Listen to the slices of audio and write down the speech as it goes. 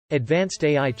Advanced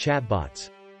AI Chatbots.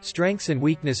 Strengths and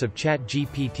weakness of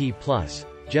ChatGPT Plus,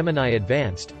 Gemini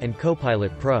Advanced, and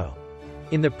Copilot Pro.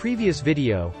 In the previous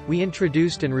video, we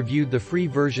introduced and reviewed the free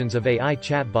versions of AI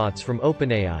chatbots from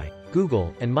OpenAI,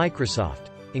 Google, and Microsoft,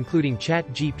 including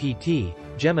ChatGPT,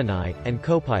 Gemini, and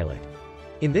Copilot.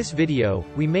 In this video,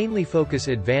 we mainly focus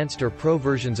advanced or pro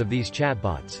versions of these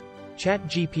chatbots: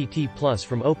 ChatGPT Plus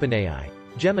from OpenAI,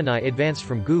 Gemini Advanced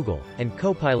from Google, and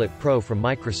Copilot Pro from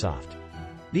Microsoft.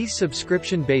 These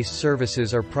subscription-based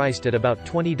services are priced at about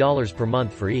 $20 per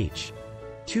month for each.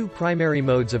 Two primary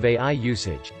modes of AI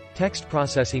usage: text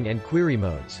processing and query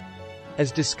modes. As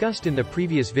discussed in the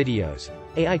previous videos,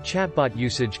 AI chatbot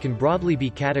usage can broadly be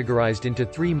categorized into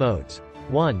three modes: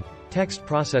 1. Text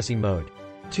processing mode,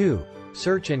 2.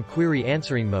 Search and query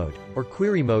answering mode, or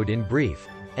query mode in brief,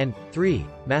 and 3.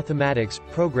 Mathematics,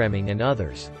 programming and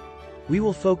others. We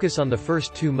will focus on the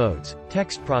first two modes,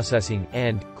 text processing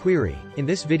and query, in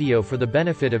this video for the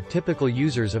benefit of typical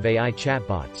users of AI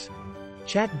chatbots.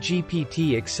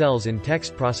 ChatGPT excels in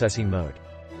text processing mode.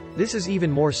 This is even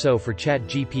more so for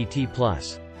ChatGPT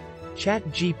Plus.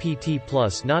 ChatGPT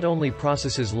Plus not only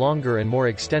processes longer and more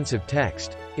extensive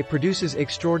text, it produces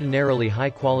extraordinarily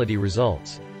high-quality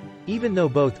results. Even though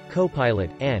both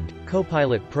Copilot and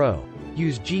Copilot Pro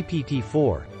use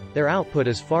GPT-4, their output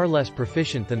is far less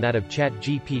proficient than that of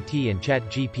ChatGPT and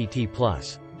ChatGPT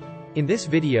Plus. In this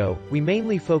video, we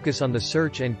mainly focus on the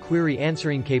search and query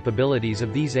answering capabilities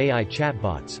of these AI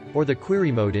chatbots, or the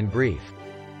query mode in brief.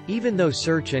 Even though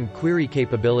search and query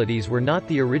capabilities were not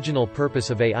the original purpose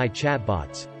of AI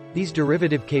chatbots, these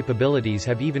derivative capabilities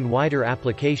have even wider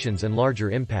applications and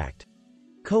larger impact.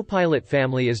 Copilot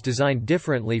family is designed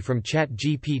differently from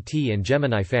ChatGPT and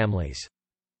Gemini families.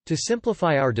 To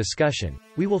simplify our discussion,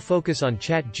 we will focus on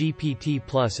ChatGPT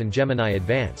Plus and Gemini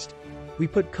Advanced. We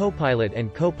put Copilot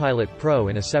and Copilot Pro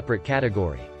in a separate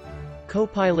category.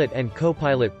 Copilot and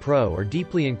Copilot Pro are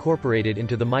deeply incorporated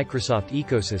into the Microsoft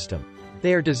ecosystem.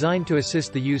 They are designed to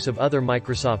assist the use of other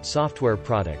Microsoft software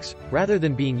products, rather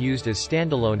than being used as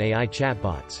standalone AI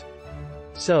chatbots.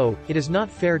 So, it is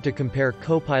not fair to compare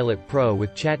Copilot Pro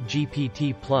with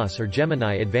ChatGPT Plus or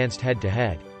Gemini Advanced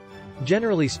head-to-head.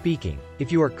 Generally speaking,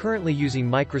 if you are currently using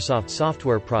Microsoft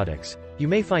software products, you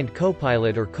may find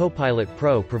Copilot or Copilot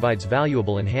Pro provides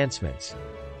valuable enhancements.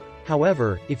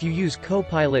 However, if you use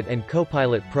Copilot and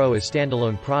Copilot Pro as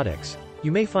standalone products,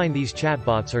 you may find these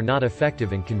chatbots are not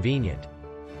effective and convenient.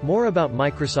 More about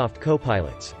Microsoft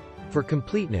Copilots. For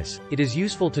completeness, it is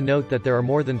useful to note that there are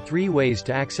more than 3 ways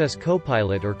to access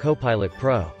Copilot or Copilot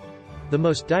Pro. The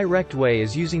most direct way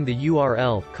is using the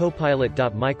URL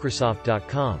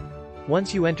copilot.microsoft.com.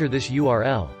 Once you enter this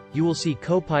URL, you will see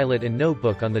Copilot and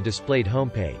Notebook on the displayed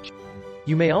homepage.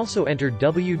 You may also enter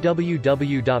www.bing.com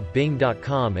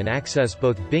and access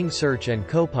both Bing Search and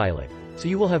Copilot, so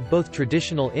you will have both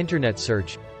traditional internet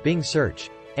search, Bing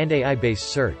Search, and AI-based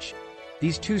search.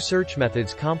 These two search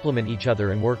methods complement each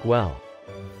other and work well.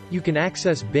 You can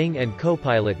access Bing and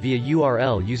Copilot via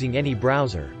URL using any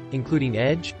browser, including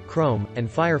Edge, Chrome, and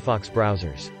Firefox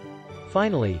browsers.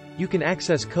 Finally, you can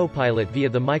access Copilot via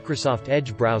the Microsoft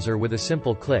Edge browser with a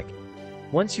simple click.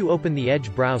 Once you open the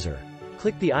Edge browser,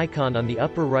 click the icon on the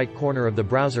upper right corner of the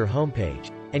browser homepage,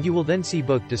 and you will then see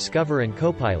both Discover and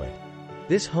Copilot.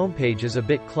 This homepage is a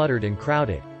bit cluttered and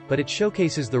crowded, but it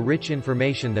showcases the rich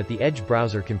information that the Edge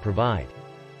browser can provide.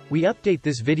 We update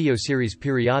this video series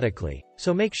periodically,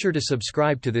 so make sure to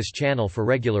subscribe to this channel for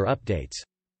regular updates.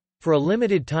 For a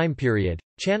limited time period,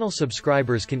 channel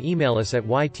subscribers can email us at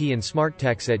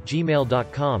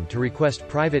ytandsmarttechs@gmail.com to request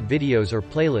private videos or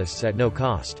playlists at no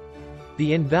cost.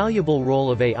 The invaluable role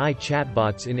of AI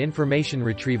chatbots in information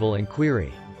retrieval and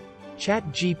query.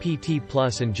 ChatGPT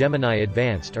Plus and Gemini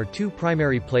Advanced are two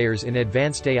primary players in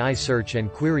advanced AI search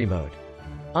and query mode.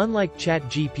 Unlike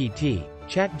ChatGPT,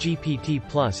 ChatGPT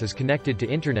Plus is connected to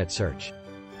internet search.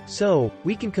 So,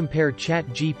 we can compare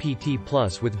ChatGPT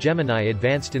Plus with Gemini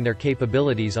Advanced in their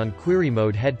capabilities on query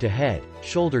mode head-to-head,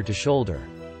 shoulder-to-shoulder.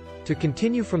 To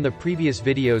continue from the previous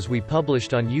videos we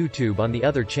published on YouTube on the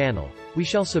other channel, we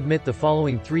shall submit the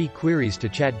following 3 queries to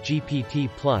ChatGPT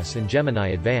Plus and Gemini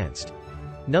Advanced.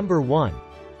 Number 1.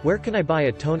 Where can I buy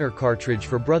a toner cartridge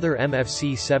for Brother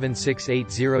MFC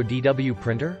 7680DW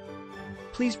printer?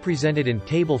 Please present it in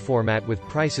table format with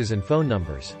prices and phone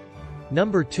numbers.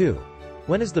 Number 2.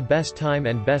 When is the best time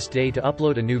and best day to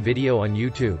upload a new video on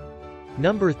YouTube?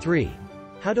 Number 3.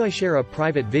 How do I share a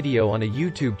private video on a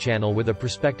YouTube channel with a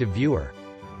prospective viewer?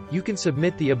 You can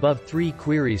submit the above 3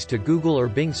 queries to Google or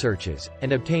Bing searches,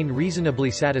 and obtain reasonably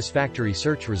satisfactory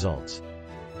search results.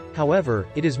 However,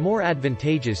 it is more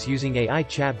advantageous using AI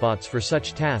chatbots for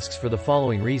such tasks for the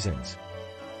following reasons.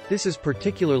 This is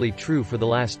particularly true for the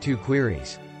last two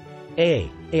queries.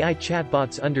 A. AI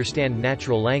chatbots understand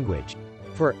natural language.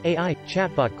 For AI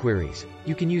chatbot queries,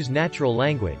 you can use natural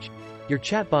language. Your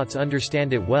chatbots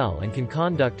understand it well and can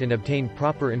conduct and obtain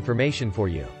proper information for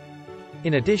you.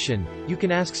 In addition, you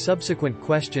can ask subsequent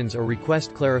questions or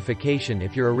request clarification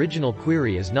if your original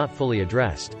query is not fully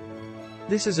addressed.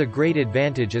 This is a great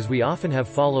advantage as we often have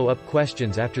follow-up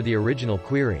questions after the original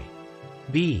query.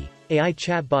 B. AI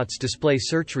chatbots display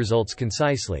search results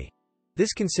concisely.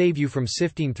 This can save you from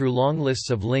sifting through long lists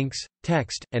of links,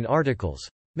 text, and articles,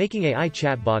 making AI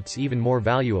chatbots even more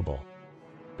valuable.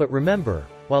 But remember,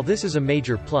 while this is a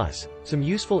major plus, some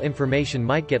useful information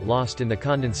might get lost in the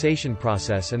condensation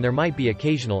process and there might be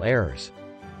occasional errors.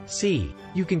 C.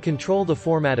 You can control the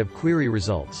format of query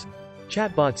results.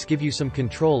 Chatbots give you some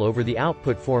control over the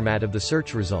output format of the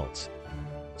search results,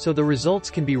 so the results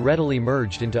can be readily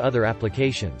merged into other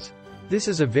applications. This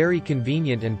is a very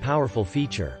convenient and powerful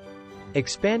feature.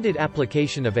 Expanded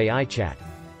application of AI chat.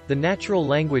 The natural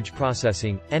language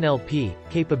processing (NLP)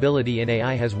 capability in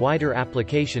AI has wider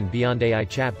application beyond AI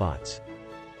chatbots.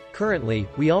 Currently,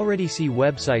 we already see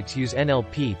websites use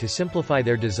NLP to simplify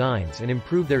their designs and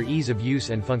improve their ease of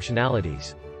use and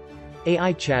functionalities.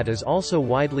 AI chat is also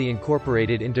widely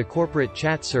incorporated into corporate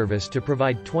chat service to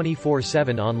provide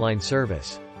 24/7 online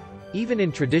service. Even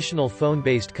in traditional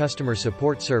phone-based customer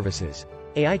support services,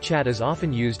 AI chat is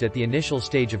often used at the initial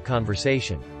stage of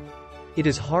conversation. It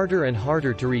is harder and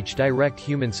harder to reach direct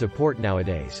human support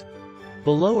nowadays.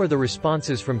 Below are the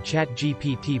responses from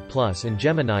ChatGPT Plus and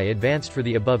Gemini Advanced for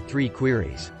the above three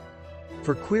queries.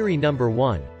 For query number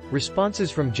 1, responses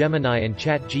from Gemini and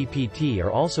ChatGPT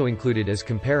are also included as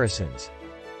comparisons.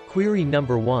 Query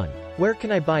number 1. Where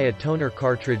can I buy a toner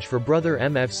cartridge for Brother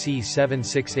MFC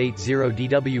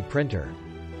 7680DW printer?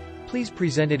 Please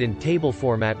present it in table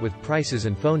format with prices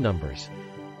and phone numbers.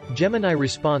 Gemini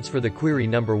response for the query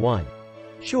number 1.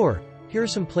 Sure, here are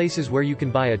some places where you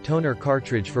can buy a toner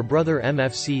cartridge for Brother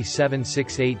MFC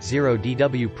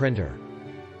 7680DW printer.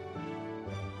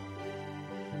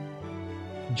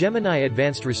 Gemini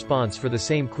Advanced response for the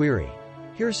same query.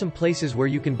 Here are some places where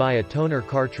you can buy a toner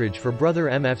cartridge for Brother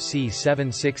MFC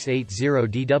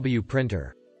 7680DW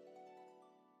printer.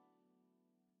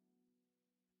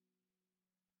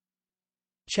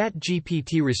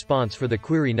 ChatGPT response for the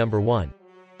query number 1.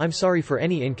 I'm sorry for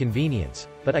any inconvenience,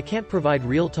 but I can't provide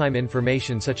real-time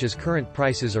information such as current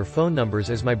prices or phone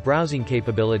numbers as my browsing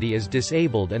capability is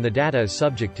disabled and the data is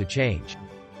subject to change.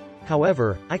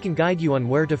 However, I can guide you on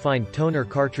where to find toner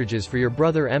cartridges for your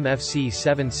Brother MFC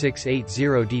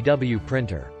 7680DW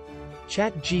printer.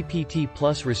 ChatGPT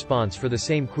Plus response for the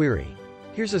same query.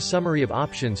 Here's a summary of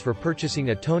options for purchasing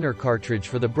a toner cartridge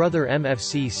for the Brother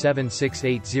MFC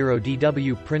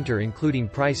 7680DW printer including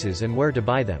prices and where to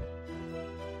buy them.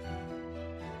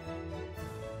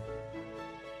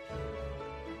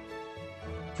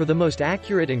 For the most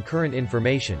accurate and current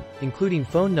information, including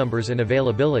phone numbers and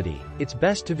availability, it's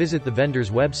best to visit the vendor's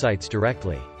websites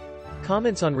directly.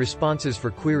 Comments on responses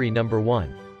for query number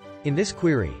 1. In this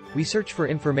query, we search for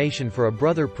information for a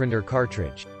Brother printer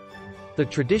cartridge. The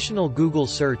traditional Google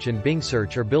search and Bing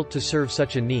search are built to serve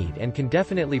such a need and can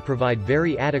definitely provide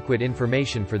very adequate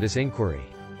information for this inquiry.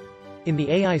 In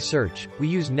the AI search, we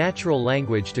use natural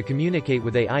language to communicate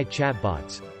with AI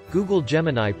chatbots. Google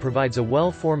Gemini provides a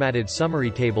well-formatted summary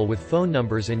table with phone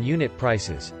numbers and unit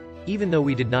prices, even though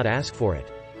we did not ask for it.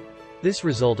 This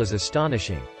result is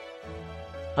astonishing.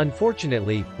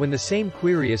 Unfortunately, when the same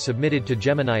query is submitted to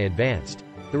Gemini Advanced,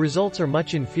 the results are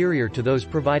much inferior to those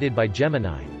provided by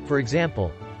Gemini. For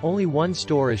example, only one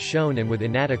store is shown and with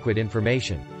inadequate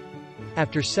information.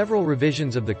 After several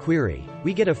revisions of the query,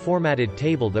 we get a formatted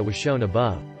table that was shown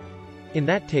above. In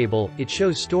that table, it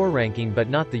shows store ranking but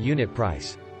not the unit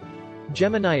price.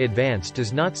 Gemini Advanced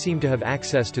does not seem to have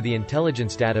access to the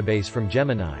intelligence database from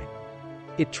Gemini.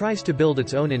 It tries to build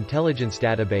its own intelligence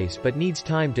database but needs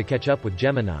time to catch up with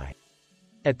Gemini.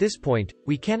 At this point,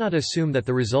 we cannot assume that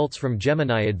the results from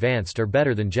Gemini Advanced are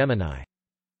better than Gemini.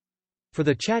 For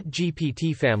the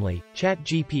ChatGPT family,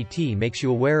 ChatGPT makes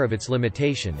you aware of its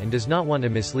limitation and does not want to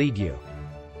mislead you.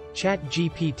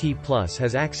 ChatGPT Plus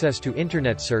has access to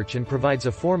internet search and provides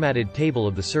a formatted table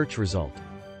of the search result.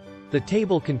 The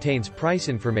table contains price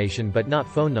information but not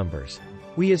phone numbers.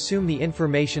 We assume the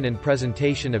information and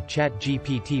presentation of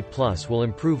ChatGPT Plus will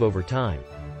improve over time.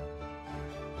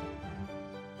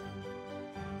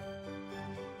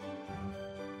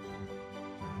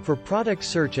 For product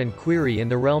search and query in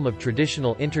the realm of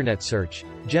traditional internet search,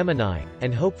 Gemini,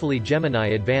 and hopefully Gemini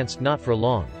Advanced not for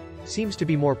long, seems to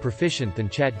be more proficient than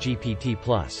ChatGPT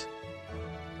Plus.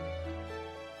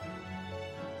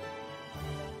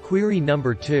 Query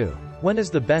number 2. When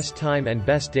is the best time and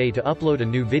best day to upload a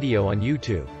new video on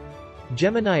YouTube?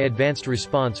 Gemini Advanced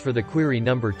response for the query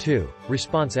number 2,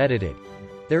 response edited.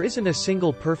 There isn't a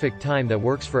single perfect time that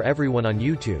works for everyone on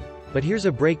YouTube, but here's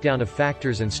a breakdown of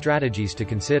factors and strategies to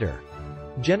consider.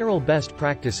 General best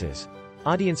practices.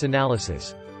 Audience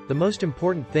analysis. The most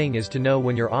important thing is to know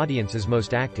when your audience is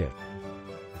most active.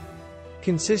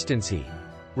 Consistency.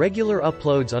 Regular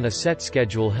uploads on a set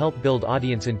schedule help build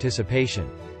audience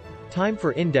anticipation. Time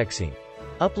for indexing.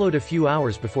 Upload a few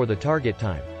hours before the target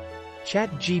time.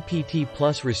 ChatGPT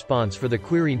Plus response for the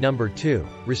query number 2,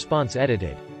 response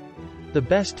edited. The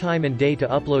best time and day to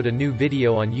upload a new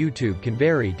video on YouTube can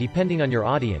vary depending on your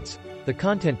audience, the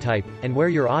content type, and where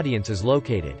your audience is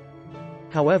located.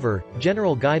 However,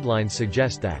 general guidelines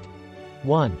suggest that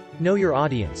 1. Know your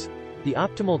audience. The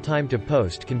optimal time to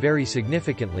post can vary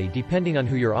significantly depending on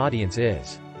who your audience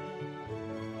is.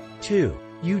 2.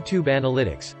 YouTube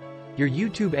Analytics. Your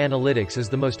YouTube Analytics is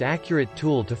the most accurate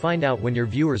tool to find out when your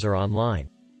viewers are online.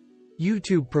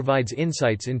 YouTube provides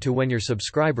insights into when your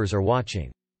subscribers are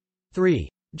watching. 3.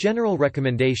 General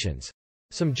recommendations.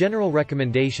 Some general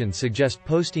recommendations suggest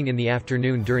posting in the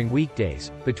afternoon during weekdays,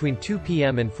 between 2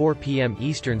 p.m. and 4 p.m.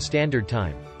 Eastern Standard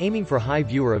Time, aiming for high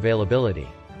viewer availability.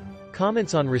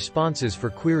 Comments on responses for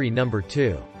query number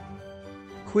 2.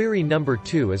 Query number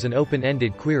 2 is an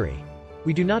open-ended query.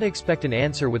 We do not expect an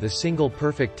answer with a single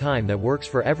perfect time that works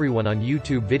for everyone on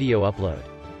YouTube video upload.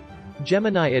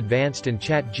 Gemini Advanced and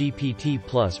ChatGPT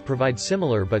Plus provide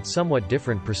similar but somewhat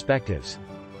different perspectives.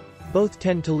 Both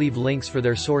tend to leave links for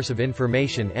their source of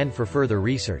information and for further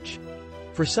research.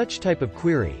 For such type of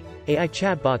query, AI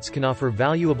chatbots can offer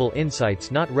valuable insights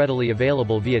not readily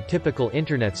available via typical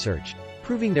internet search,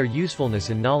 proving their usefulness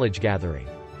in knowledge gathering.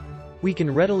 We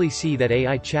can readily see that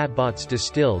AI chatbots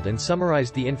distilled and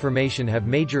summarized the information have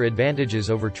major advantages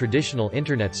over traditional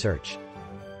internet search.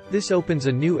 This opens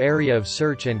a new area of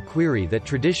search and query that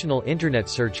traditional internet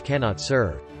search cannot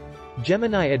serve.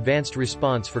 Gemini Advanced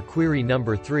response for query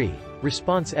number 3,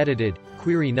 response edited,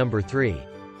 query number 3.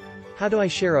 How do I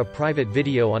share a private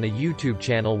video on a YouTube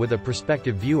channel with a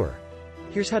prospective viewer?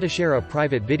 Here's how to share a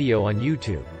private video on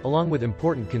YouTube, along with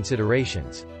important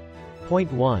considerations.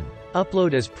 Point 1.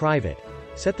 Upload as private.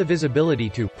 Set the visibility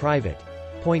to private.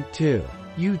 Point 2.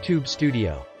 YouTube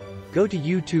Studio. Go to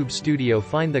YouTube Studio,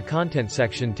 find the content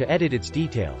section to edit its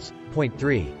details. Point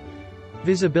 3.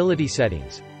 Visibility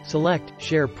settings. Select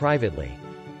Share privately.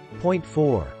 Point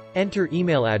 4. Enter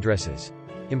email addresses.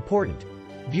 Important.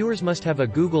 Viewers must have a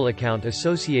Google account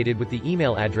associated with the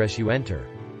email address you enter.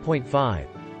 Point 5.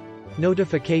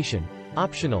 Notification.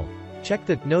 Optional. Check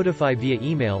the Notify via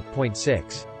email. Point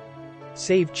 6.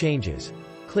 Save changes.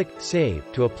 Click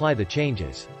Save to apply the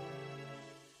changes.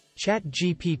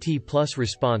 ChatGPT Plus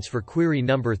response for query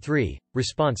number 3,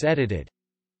 response edited.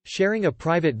 Sharing a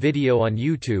private video on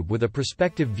YouTube with a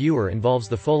prospective viewer involves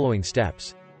the following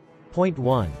steps. Point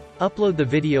 1. Upload the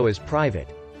video as private.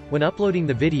 When uploading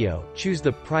the video, choose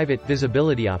the Private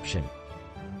Visibility option.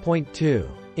 Point 2.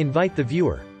 Invite the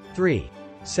viewer. 3.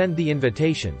 Send the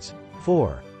invitations.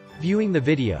 4. Viewing the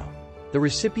video. The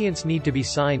recipients need to be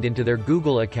signed into their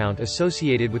Google account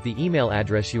associated with the email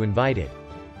address you invited.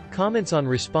 Comments on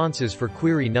responses for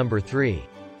query number 3.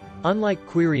 Unlike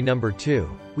query number 2,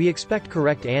 we expect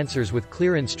correct answers with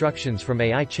clear instructions from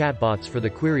AI chatbots for the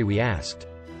query we asked.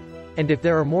 And if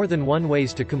there are more than one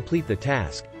ways to complete the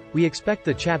task, we expect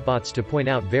the chatbots to point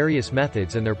out various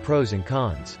methods and their pros and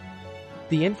cons.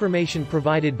 The information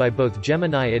provided by both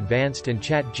Gemini Advanced and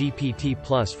ChatGPT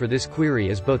Plus for this query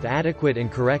is both adequate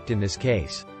and correct in this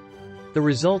case. The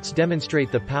results demonstrate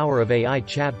the power of AI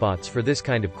chatbots for this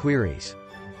kind of queries.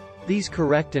 These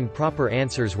correct and proper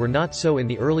answers were not so in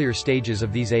the earlier stages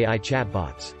of these AI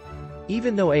chatbots.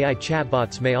 Even though AI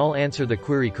chatbots may all answer the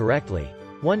query correctly,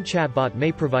 one chatbot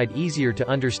may provide easier to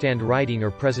understand writing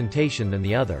or presentation than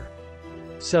the other.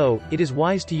 So, it is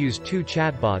wise to use two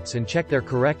chatbots and check their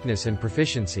correctness and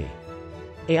proficiency.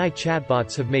 AI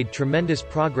chatbots have made tremendous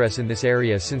progress in this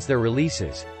area since their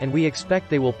releases, and we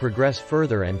expect they will progress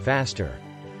further and faster.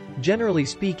 Generally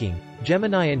speaking,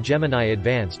 Gemini and Gemini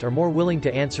Advanced are more willing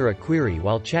to answer a query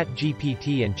while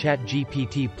ChatGPT and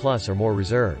ChatGPT Plus are more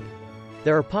reserved.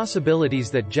 There are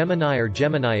possibilities that Gemini or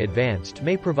Gemini Advanced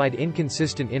may provide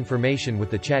inconsistent information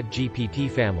with the ChatGPT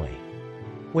family.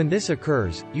 When this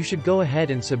occurs, you should go ahead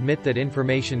and submit that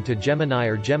information to Gemini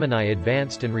or Gemini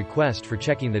Advanced and request for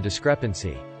checking the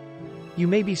discrepancy. You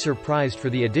may be surprised for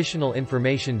the additional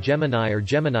information Gemini or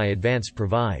Gemini Advanced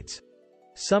provides.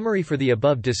 Summary for the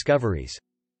above discoveries.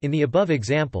 In the above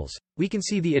examples, we can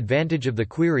see the advantage of the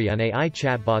query on AI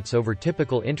chatbots over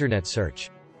typical internet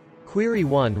search. Query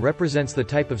 1 represents the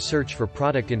type of search for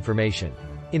product information.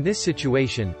 In this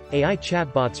situation, AI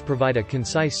chatbots provide a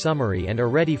concise summary and are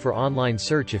ready for online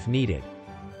search if needed.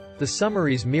 The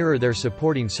summaries mirror their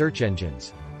supporting search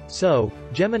engines. So,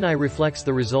 Gemini reflects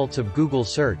the results of Google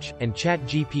Search, and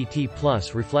ChatGPT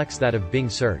Plus reflects that of Bing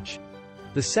Search.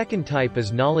 The second type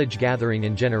is knowledge gathering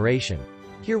and generation.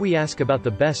 Here we ask about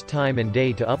the best time and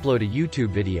day to upload a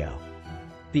YouTube video.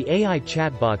 The AI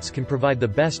chatbots can provide the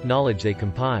best knowledge they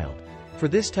compiled. For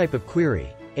this type of query,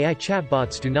 AI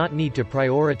chatbots do not need to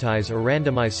prioritize or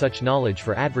randomize such knowledge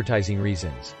for advertising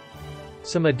reasons.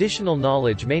 Some additional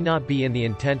knowledge may not be in the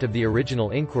intent of the original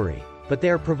inquiry, but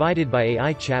they are provided by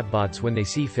AI chatbots when they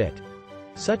see fit.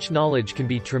 Such knowledge can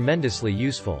be tremendously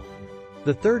useful.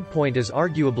 The third point is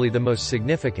arguably the most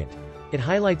significant. It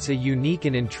highlights a unique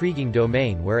and intriguing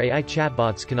domain where AI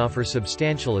chatbots can offer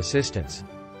substantial assistance.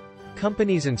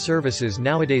 Companies and services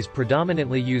nowadays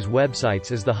predominantly use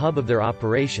websites as the hub of their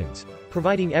operations,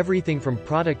 providing everything from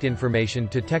product information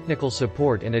to technical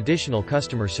support and additional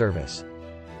customer service.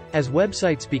 As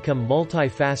websites become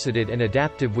multifaceted and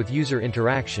adaptive with user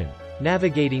interaction,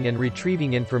 navigating and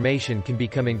retrieving information can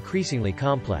become increasingly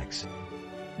complex.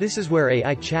 This is where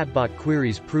AI chatbot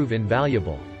queries prove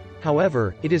invaluable.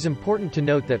 However, it is important to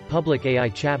note that public AI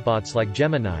chatbots like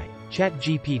Gemini,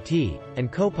 ChatGPT,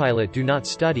 and Copilot do not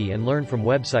study and learn from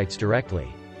websites directly.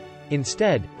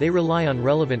 Instead, they rely on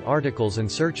relevant articles and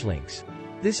search links.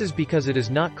 This is because it is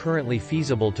not currently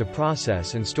feasible to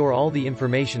process and store all the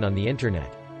information on the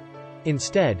internet.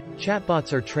 Instead,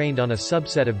 chatbots are trained on a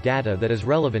subset of data that is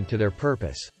relevant to their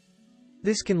purpose.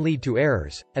 This can lead to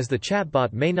errors, as the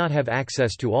chatbot may not have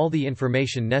access to all the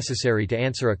information necessary to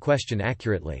answer a question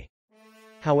accurately.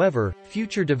 However,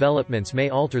 future developments may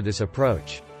alter this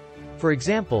approach. For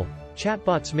example,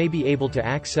 chatbots may be able to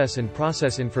access and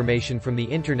process information from the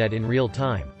internet in real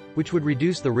time, which would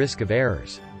reduce the risk of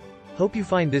errors. Hope you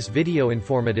find this video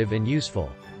informative and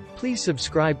useful. Please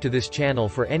subscribe to this channel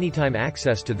for anytime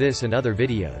access to this and other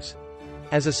videos.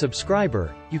 As a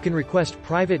subscriber, you can request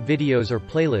private videos or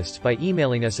playlists by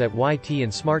emailing us at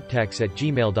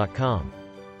ytandsmarttechs@gmail.com.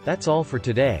 That's all for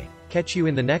today. Catch you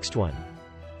in the next one.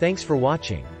 Thanks for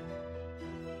watching.